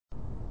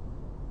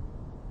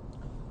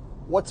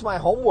what's my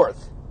home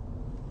worth?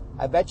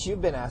 I bet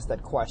you've been asked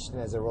that question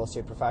as a real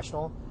estate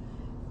professional.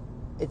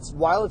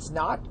 While it's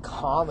not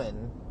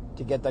common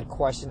to get that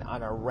question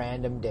on a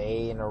random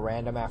day in a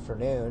random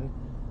afternoon,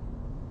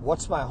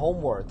 what's my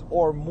home worth?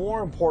 Or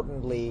more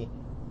importantly,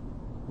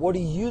 what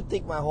do you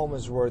think my home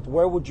is worth?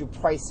 Where would you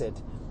price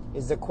it?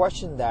 Is the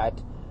question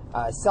that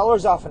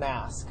sellers often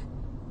ask,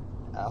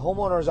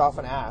 homeowners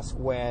often ask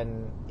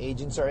when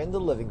agents are in the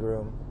living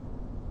room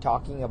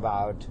talking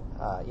about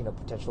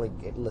potentially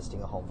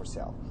listing a home for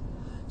sale.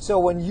 So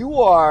when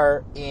you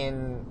are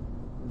in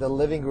the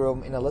living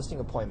room in a listing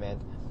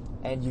appointment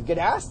and you get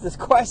asked this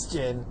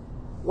question,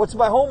 what's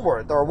my home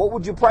worth? Or what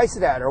would you price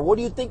it at? Or what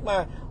do you think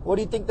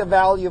the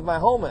value of my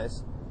home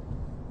is?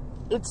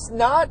 It's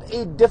not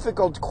a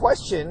difficult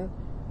question.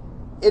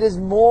 It is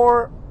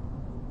more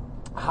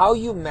how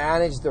you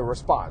manage the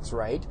response,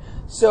 right?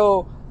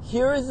 So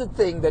here is the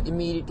thing that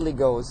immediately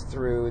goes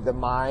through the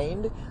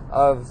mind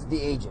of the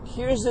agent.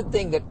 Here's the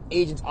thing that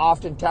agents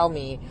often tell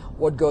me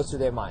what goes through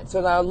their mind. So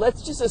now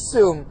let's just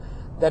assume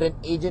that an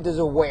agent is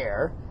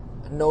aware,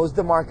 knows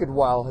the market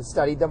well, has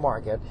studied the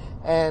market,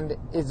 and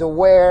is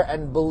aware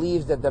and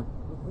believes that the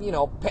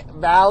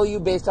value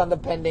based on the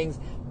pendings,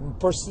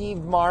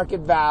 perceived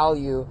market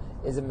value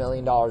is $1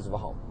 million of a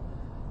home.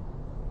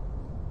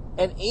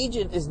 An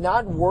agent is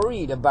not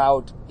worried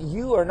about,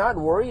 you are not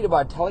worried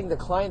about telling the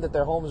client that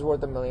their home is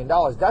worth $1 million.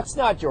 That's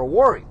not your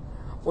worry.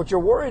 What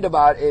you're worried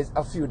about is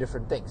a few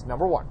different things.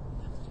 Number one,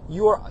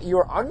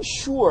 you're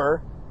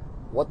unsure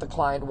what the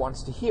client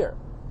wants to hear.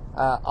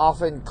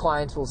 Often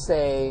clients will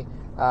say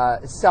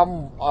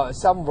some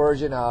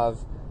version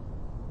of,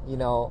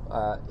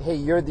 hey,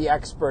 you're the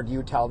expert,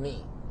 you tell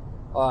me,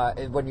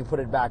 when you put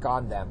it back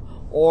on them.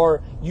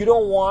 Or you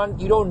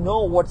don't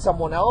know what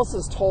someone else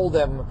has told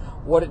them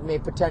what it may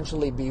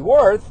potentially be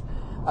worth,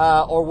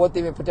 or what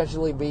they may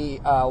potentially be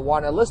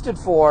want to list it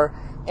for,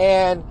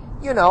 and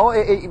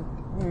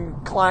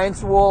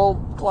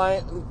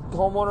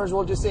homeowners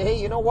will just say, hey,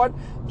 you know what?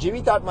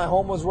 Jimmy thought my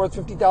home was worth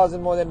 $50,000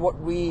 more than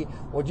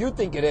what you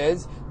think it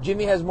is.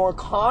 Jimmy has more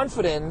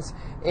confidence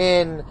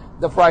in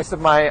the price of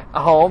my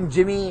home.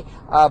 Jimmy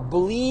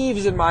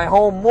believes in my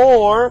home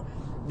more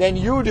than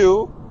you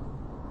do.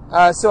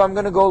 So I'm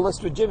going to go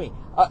list with Jimmy.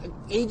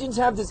 Agents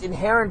have this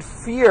inherent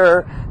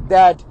fear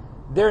that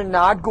they're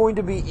not going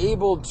to be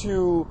able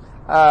to,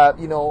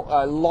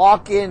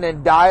 lock in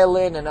and dial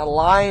in and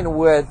align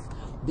with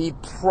the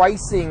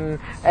pricing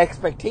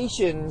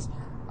expectations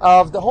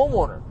of the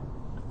homeowner,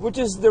 which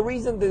is the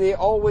reason that they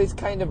always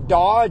kind of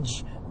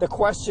dodge the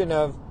question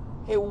of,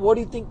 hey, what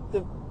do you think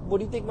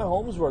my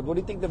home is worth? What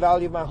do you think the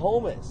value of my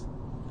home is?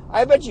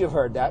 I bet you've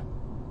heard that.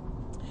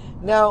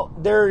 Now,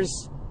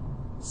 there's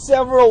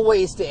several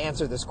ways to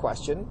answer this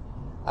question.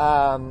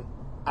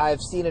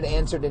 I've seen it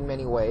answered in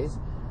many ways.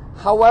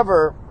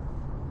 However,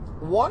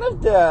 one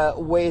of the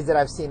ways that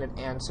I've seen it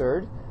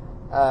answered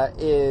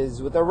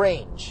is with a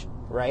range,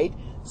 right?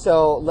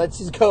 So let's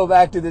just go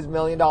back to this $1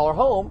 million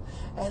home,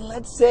 and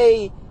let's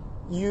say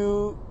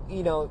you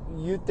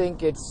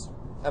think it's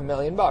 $1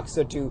 million.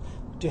 So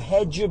to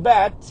hedge your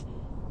bet,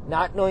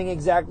 not knowing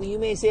exactly, you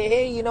may say,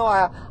 hey,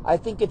 I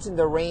think it's in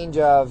the range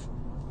of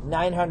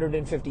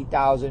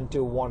 $950,000 to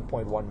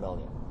 $1.1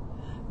 million.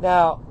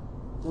 Now,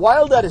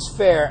 while that is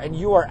fair and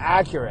you are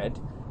accurate,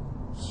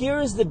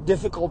 here's the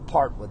difficult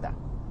part with that.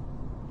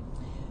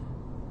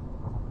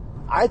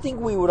 I think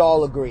we would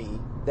all agree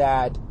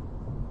that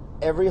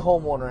every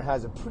homeowner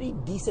has a pretty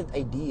decent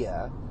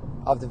idea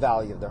of the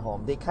value of their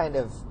home. They kind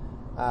of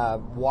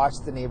watch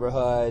the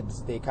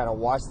neighborhoods, they kind of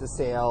watch the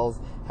sales.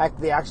 Heck,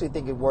 they actually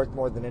think it's worth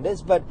more than it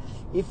is. But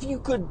if you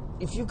could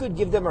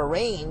give them a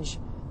range,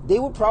 they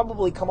would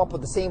probably come up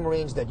with the same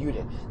range that you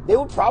did. They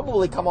would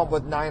probably come up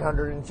with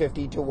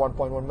 950 to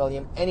 1.1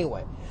 million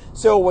anyway.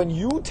 So when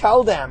you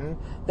tell them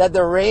that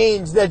the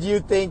range that you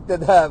think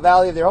that the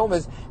value of their home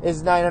is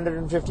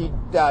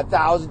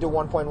 950,000 to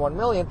 1.1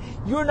 million,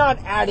 you're not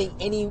adding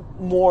any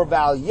more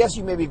value. Yes,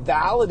 you may be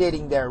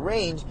validating their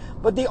range,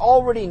 but they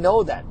already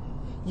know that.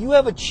 You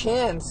have a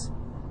chance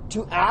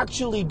to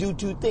actually do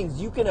two things.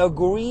 You can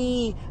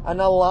agree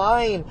and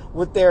align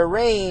with their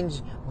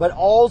range, but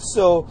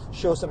also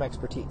show some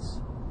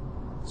expertise.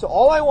 So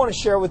all I want to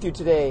share with you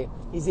today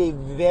is a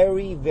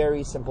very,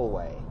 very simple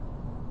way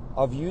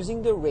of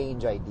using the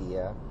range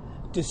idea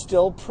to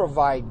still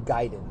provide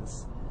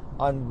guidance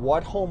on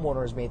what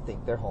homeowners may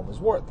think their home is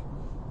worth.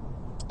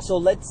 So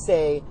let's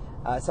say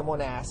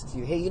someone asks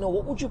you, hey,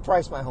 what would you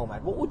price my home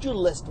at? What would you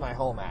list my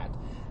home at?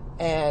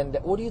 And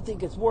what do you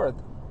think it's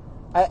worth?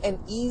 An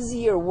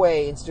easier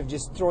way, instead of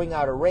just throwing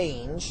out a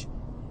range,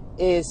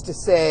 is to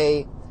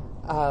say,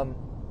 Mr.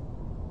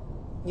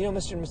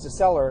 and Mrs.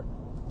 Seller,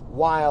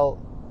 while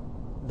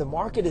the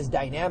market is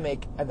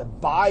dynamic and the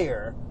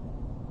buyer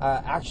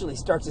actually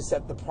starts to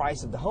set the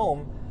price of the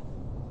home,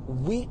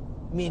 we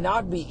may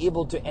not be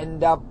able to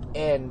end up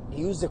and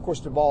use the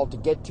crystal ball to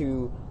get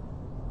to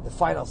the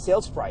final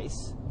sales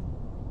price,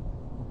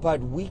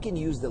 but we can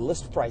use the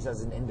list price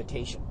as an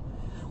invitation.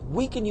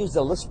 We can use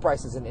the list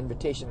price as an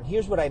invitation. And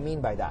here's what I mean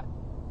by that.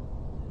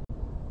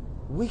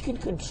 we can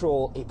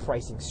control a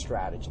pricing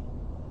strategy.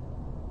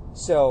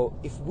 So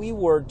if we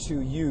were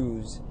to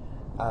use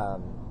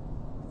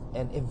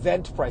an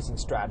event pricing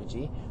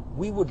strategy,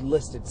 we would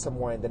list it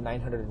somewhere in the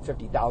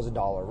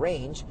 $950,000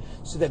 range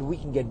so that we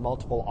can get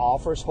multiple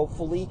offers,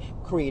 hopefully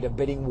create a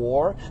bidding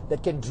war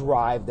that can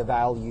drive the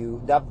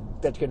value,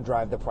 that can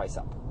drive the price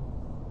up.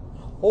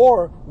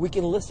 Or we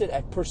can list it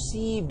at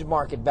perceived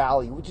market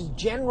value, which is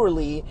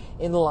generally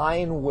in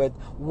line with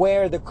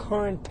where the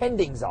current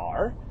pendings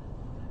are,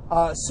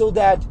 so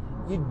that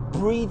it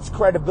breeds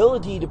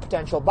credibility to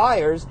potential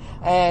buyers,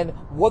 and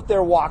what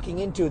they're walking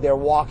into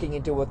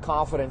with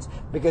confidence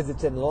because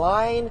it's in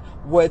line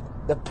with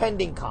the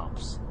pending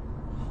comps.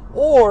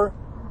 Or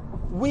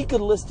we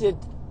could list it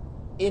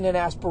in an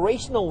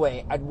aspirational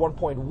way at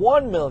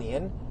 1.1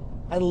 million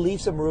and leave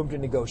some room to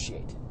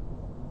negotiate.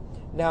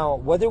 Now,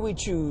 whether we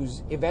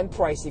choose event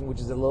pricing, which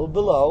is a little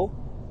below,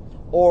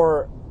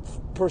 or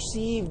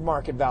perceived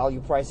market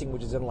value pricing,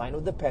 which is in line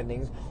with the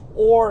pendings,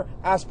 or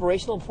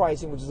aspirational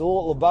pricing, which is a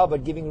little above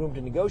but giving room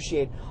to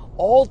negotiate,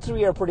 all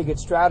three are pretty good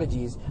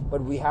strategies,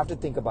 but we have to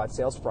think about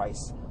list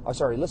price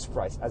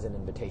as an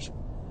invitation.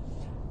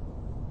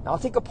 Now, I'll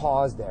take a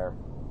pause there.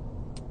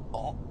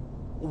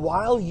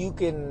 While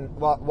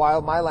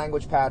my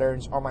language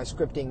patterns or my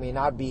scripting may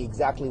not be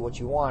exactly what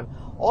you want,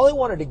 all I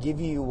wanted to give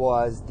you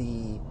was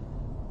the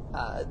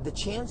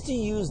chance to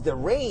use the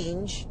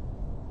range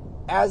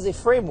as a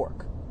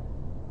framework.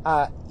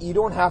 You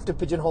don't have to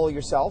pigeonhole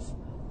yourself,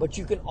 but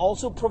you can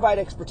also provide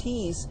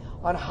expertise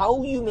on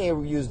how you may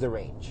use the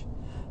range.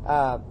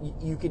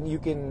 You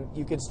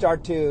can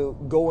start to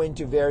go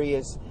into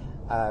various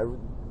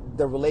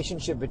the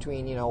relationship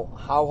between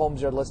how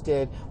homes are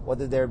listed,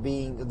 whether they're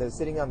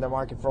sitting on the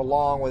market for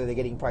long, whether they're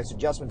getting price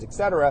adjustments,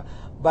 etc.,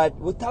 but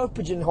without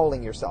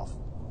pigeonholing yourself.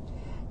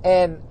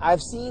 And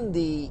I've seen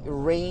the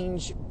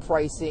range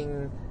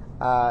pricing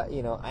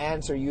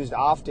answer used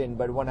often,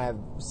 but when I've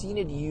seen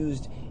it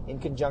used in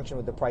conjunction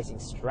with the pricing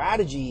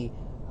strategy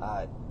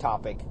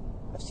topic,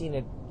 I've seen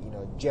it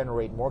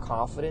generate more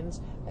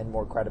confidence and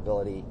more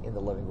credibility in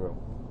the living room.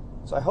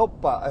 So I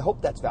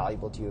hope that's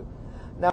valuable to you.